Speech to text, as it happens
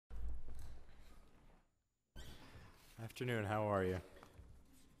Afternoon, how are you?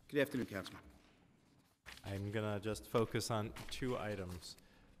 Good afternoon, Councilman. I'm going to just focus on two items.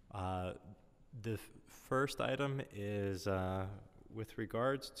 The first item is with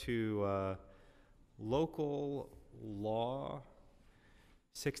regards to local law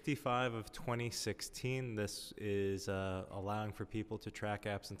 65 of 2016. This is allowing for people to track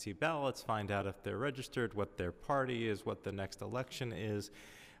absentee ballots, find out if they're registered, what their party is, what the next election is.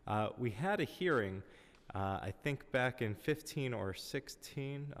 We had a hearing I think back in 15 or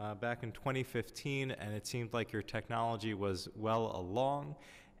 16, back in 2015, and it seemed like your technology was well along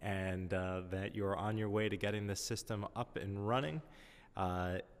and that you're on your way to getting the system up and running.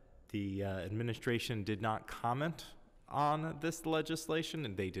 The administration did not comment on this legislation,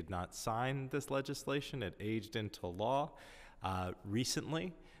 and they did not sign this legislation. It aged into law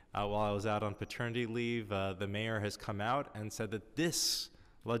recently. While I was out on paternity leave, the mayor has come out and said that this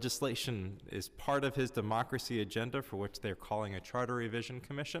legislation is part of his democracy agenda, for which they're calling a charter revision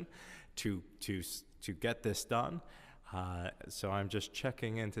commission to get this done. So I'm just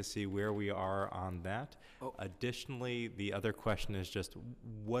checking in to see where we are on that. Additionally, the other question is just,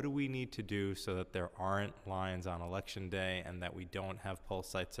 what do we need to do so that there aren't lines on election day and that we don't have poll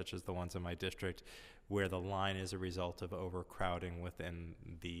sites such as the ones in my district where the line is a result of overcrowding within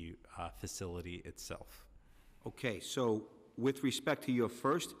the facility itself? Okay, so with respect to your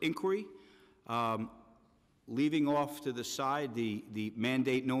first inquiry, leaving off to the side the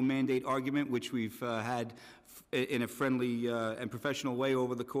mandate, no mandate argument, which we've had in a friendly and professional way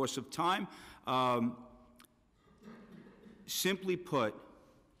over the course of time, simply put,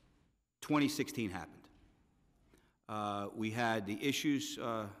 2016 happened. We had the issues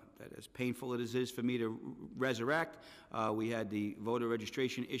that, as painful as it is for me to resurrect, we had the voter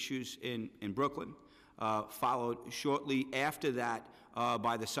registration issues in Brooklyn. Followed shortly after that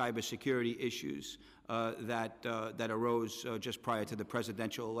by the cybersecurity issues that arose just prior to the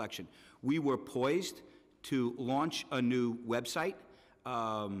presidential election. We were poised to launch a new website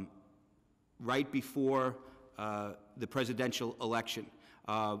right before the presidential election.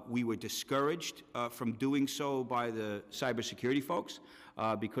 We were discouraged from doing so by the cybersecurity folks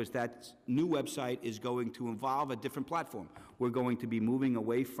because that new website is going to involve a different platform. We're going to be moving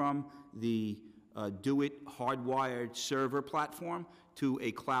away from the do-it hardwired server platform to a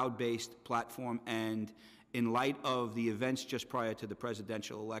cloud-based platform, and in light of the events just prior to the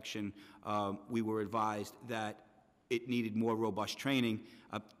presidential election, we were advised that it needed more robust training,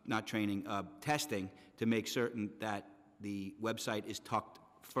 testing, to make certain that the website is tucked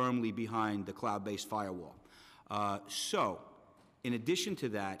firmly behind the cloud-based firewall. So, in addition to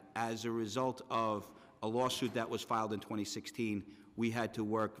that, as a result of a lawsuit that was filed in 2016, we had to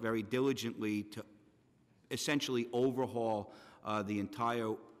work very diligently to essentially overhaul the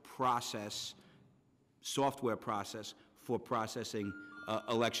entire process, software process, for processing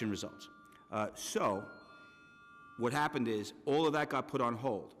election results. So what happened is all of that got put on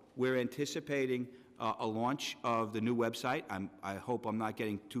hold. We're anticipating a launch of the new website. I hope I'm not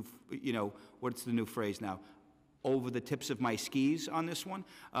getting too, what's the new phrase now? Over the tips of my skis on this one,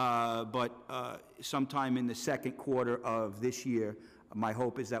 but sometime in the second quarter of this year, my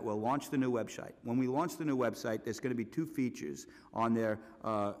hope is that we'll launch the new website. When we launch the new website, there's going to be two features on there,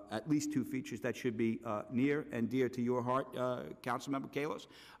 at least two features that should be near and dear to your heart, Councilmember Kallos.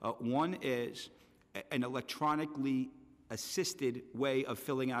 One is an electronically assisted way of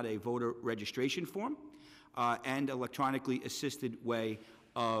filling out a voter registration form, and electronically assisted way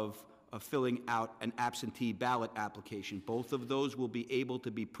of filling out an absentee ballot application. Both of those will be able to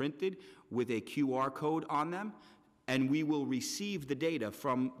be printed with a QR code on them, and we will receive the data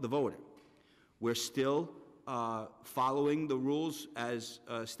from the voter. We're still following the rules as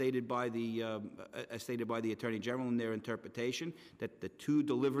stated by the Attorney General in their interpretation, that the two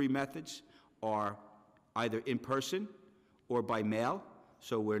delivery methods are either in person or by mail.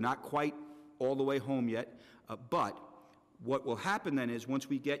 So we're not quite all the way home yet, but what will happen then is, once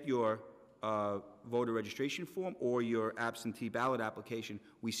we get your voter registration form or your absentee ballot application,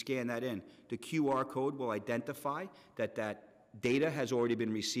 we scan that in. The QR code will identify that that data has already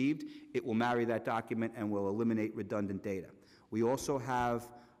been received. It will marry that document and will eliminate redundant data. We also have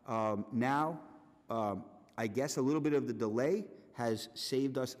now, I guess a little bit of the delay has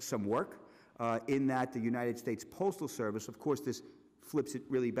saved us some work in that the United States Postal Service, of course this flips it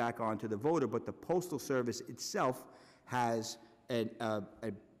really back onto the voter, but the Postal Service itself has a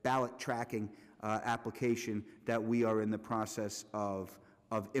ballot tracking application that we are in the process of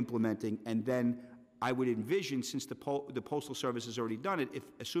implementing. And then I would envision, since the Postal Service has already done it,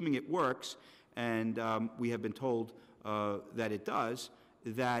 assuming it works, and we have been told that it does,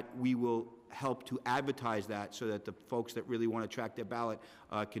 that we will help to advertise that so that the folks that really want to track their ballot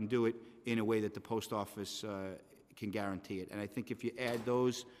can do it in a way that the post office can guarantee it. And I think if you add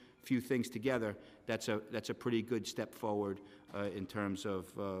those few things together, that's a pretty good step forward in terms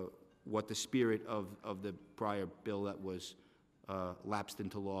of what the spirit of the prior bill that was lapsed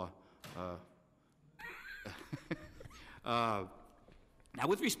into law. Now,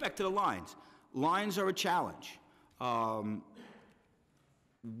 with respect to the lines are a challenge.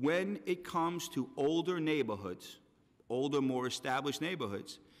 When it comes to older neighborhoods, older, more established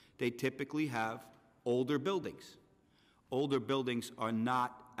neighborhoods, they typically have older buildings. Older buildings are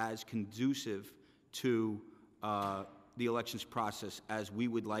not as conducive to the elections process as we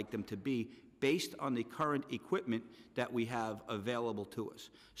would like them to be, based on the current equipment that we have available to us.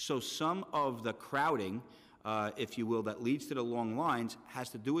 So some of the crowding, if you will, that leads to the long lines has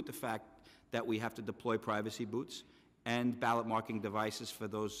to do with the fact that we have to deploy privacy booths and ballot marking devices for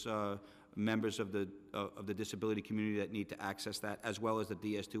those members of the disability community that need to access that, as well as the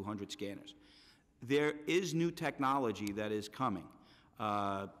DS200 scanners. There is new technology that is coming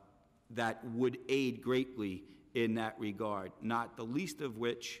that would aid greatly in that regard, not the least of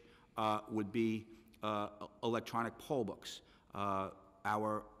which would be electronic poll books.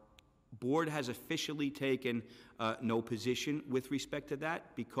 Our board has officially taken no position with respect to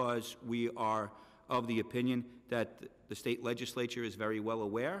that, because we are of the opinion that the state legislature is very well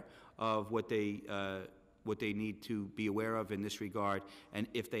aware of what they need to be aware of in this regard, and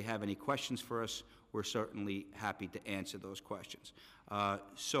if they have any questions for us, we're certainly happy to answer those questions.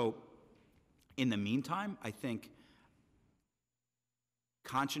 So in the meantime, I think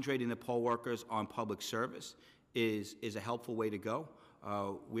concentrating the poll workers on public service is a helpful way to go.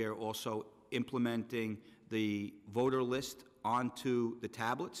 We're also implementing the voter list onto the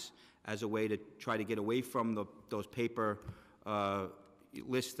tablets as a way to try to get away from those paper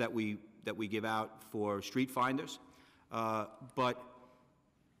lists that we give out for street finders. But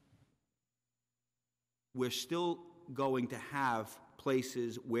we're still going to have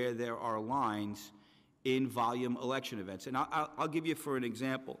places where there are lines in volume election events. And I'll give you, for an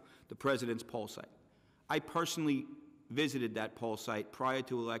example, the President's poll site. I personally visited that poll site prior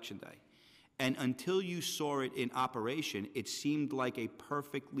to Election Day. And until you saw it in operation, it seemed like a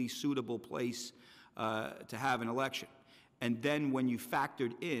perfectly suitable place to have an election. And then when you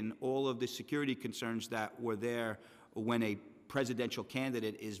factored in all of the security concerns that were there when a presidential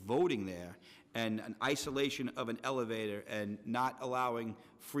candidate is voting there, and an isolation of an elevator and not allowing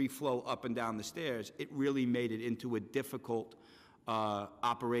free flow up and down the stairs, it really made it into a difficult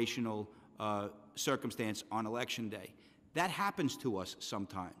operational circumstance on Election Day. That happens to us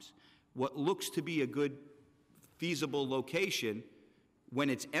sometimes. What looks to be a good, feasible location, when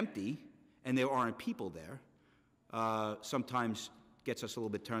it's empty and there aren't people there, sometimes gets us a little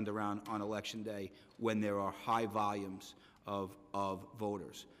bit turned around on Election Day when there are high volumes of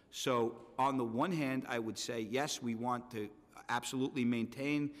voters. So on the one hand, I would say, yes, we want to absolutely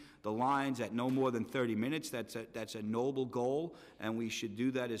maintain the lines at no more than 30 minutes. That's a noble goal, and we should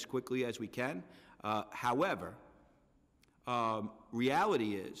do that as quickly as we can. However,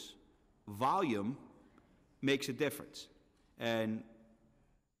 reality is volume makes a difference. And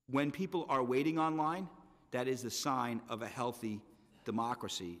when people are waiting online, that is the sign of a healthy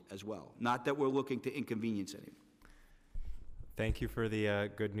democracy as well. Not that we're looking to inconvenience anyone. Thank you for the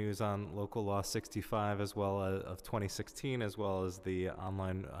good news on Local Law 65 as well as of 2016, as well as the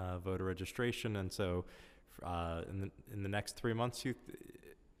online voter registration. And so in the next 3 months,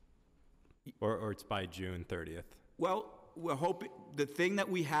 or it's by June 30th? Well, we're hoping, the thing that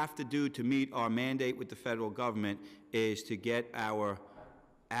we have to do to meet our mandate with the federal government is to get our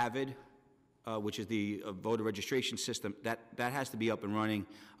AVID, which is the voter registration system, that has to be up and running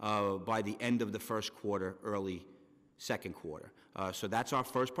by the end of the first quarter, early second quarter. So that's our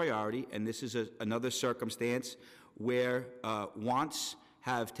first priority, and this is another circumstance where wants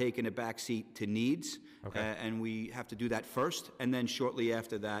have taken a backseat to needs, okay. And we have to do that first, and then shortly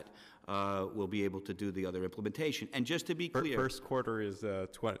after that, we'll be able to do the other implementation. And just to be clear, first quarter is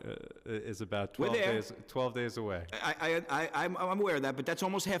about 12 days away. I'm aware of that, but that's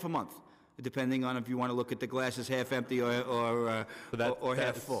almost half a month, depending on if you want to look at the glasses half empty or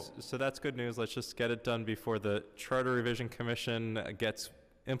half full. So that's good news. Let's just get it done before the Charter Revision Commission gets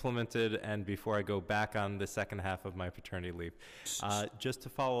implemented and before I go back on the second half of my paternity leave. Just to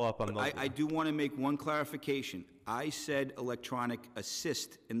follow up on I do want to make one clarification. I said electronic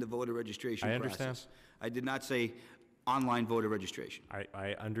assist in the voter registration process. I understand. I did not say online voter registration.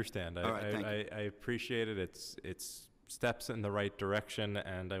 I understand. All right, thank you. I appreciate it. It's steps in the right direction,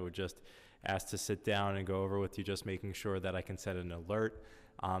 and I would just ask to sit down and go over with you, just making sure that I can set an alert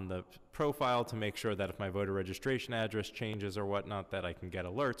on the profile to make sure that if my voter registration address changes or whatnot, that I can get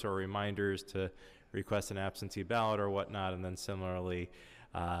alerts or reminders to request an absentee ballot or whatnot. And then similarly,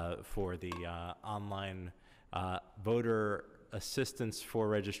 for the online voter assistance for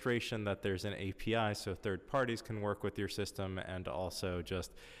registration, that there's an API so third parties can work with your system, and also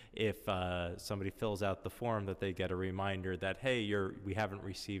just if somebody fills out the form, that they get a reminder that, hey, we haven't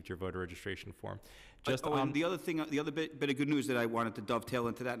received your voter registration form. Just and the other thing, the other bit of good news that I wanted to dovetail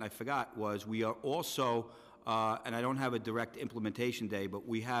into that, and I forgot, was we are also, and I don't have a direct implementation day, but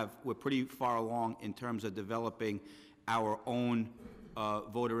we're pretty far along in terms of developing our own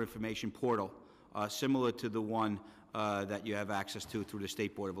voter information portal, similar to the one that you have access to through the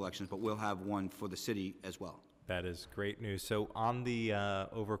State Board of Elections, but we'll have one for the city as well. That is great news. So on the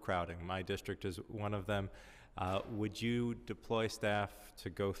overcrowding, my district is one of them. Would you deploy staff to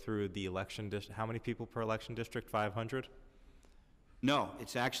go through the election district? How many people per election district? 500? No,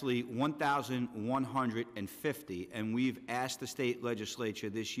 it's actually 1,150, and we've asked the state legislature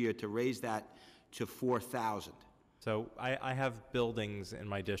this year to raise that to 4,000. So I have buildings in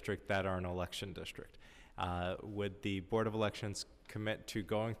my district that are an election district. Would the Board of Elections commit to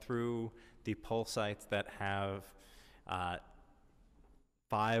going through the poll sites that have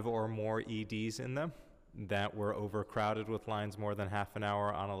 5 or more EDs in them that were overcrowded with lines more than half an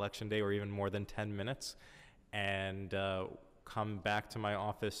hour on election day, or even more than 10 minutes, and come back to my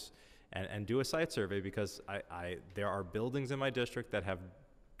office and do a site survey? Because there are buildings in my district that have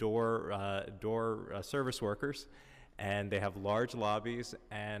door service workers, and they have large lobbies,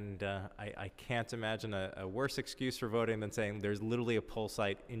 and I can't imagine a worse excuse for voting than saying there's literally a poll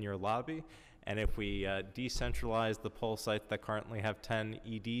site in your lobby. And if we decentralize the poll sites that currently have 10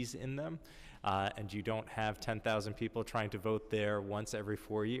 EDs in them, and you don't have 10,000 people trying to vote there once every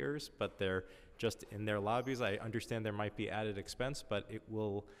 4 years, but they're just in their lobbies, I understand there might be added expense, but it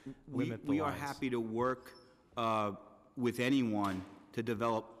will limit the lines. We are happy to work with anyone to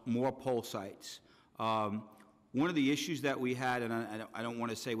develop more poll sites. One of the issues that we had, and I don't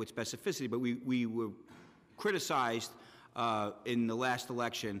want to say with specificity, but we were criticized in the last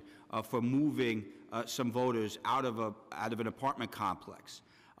election for moving some voters out of an apartment complex.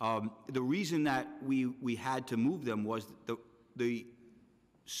 The reason that we had to move them was the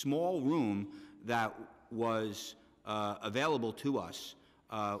small room that was available to us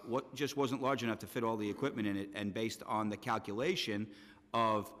just wasn't large enough to fit all the equipment in it, and based on the calculation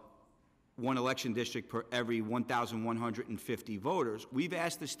of one election district per every 1,150 voters, we've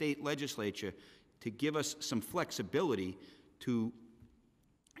asked the state legislature to give us some flexibility to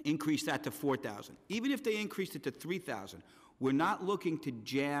increase that to 4,000. Even if they increased it to 3,000, we're not looking to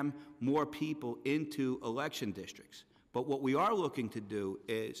jam more people into election districts. But what we are looking to do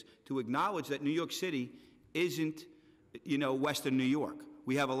is to acknowledge that New York City isn't, Western New York.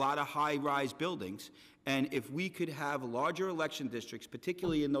 We have a lot of high-rise buildings, and if we could have larger election districts,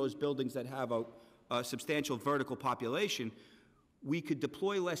 particularly in those buildings that have a substantial vertical population, we could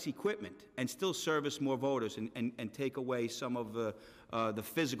deploy less equipment and still service more voters and take away some of the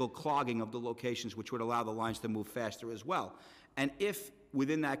physical clogging of the locations, which would allow the lines to move faster as well. And if,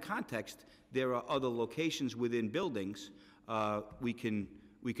 within that context, there are other locations within buildings, we can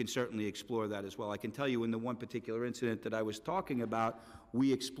certainly explore that as well. I can tell you, in the one particular incident that I was talking about,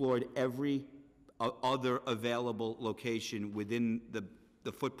 we explored every other available location within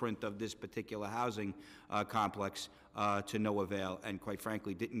the footprint of this particular housing complex to no avail, and quite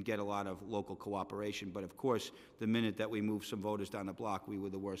frankly didn't get a lot of local cooperation. But of course, the minute that we moved some voters down the block, we were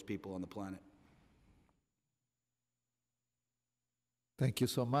the worst people on the planet. Thank you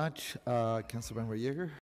so much, Councilmember Yeager.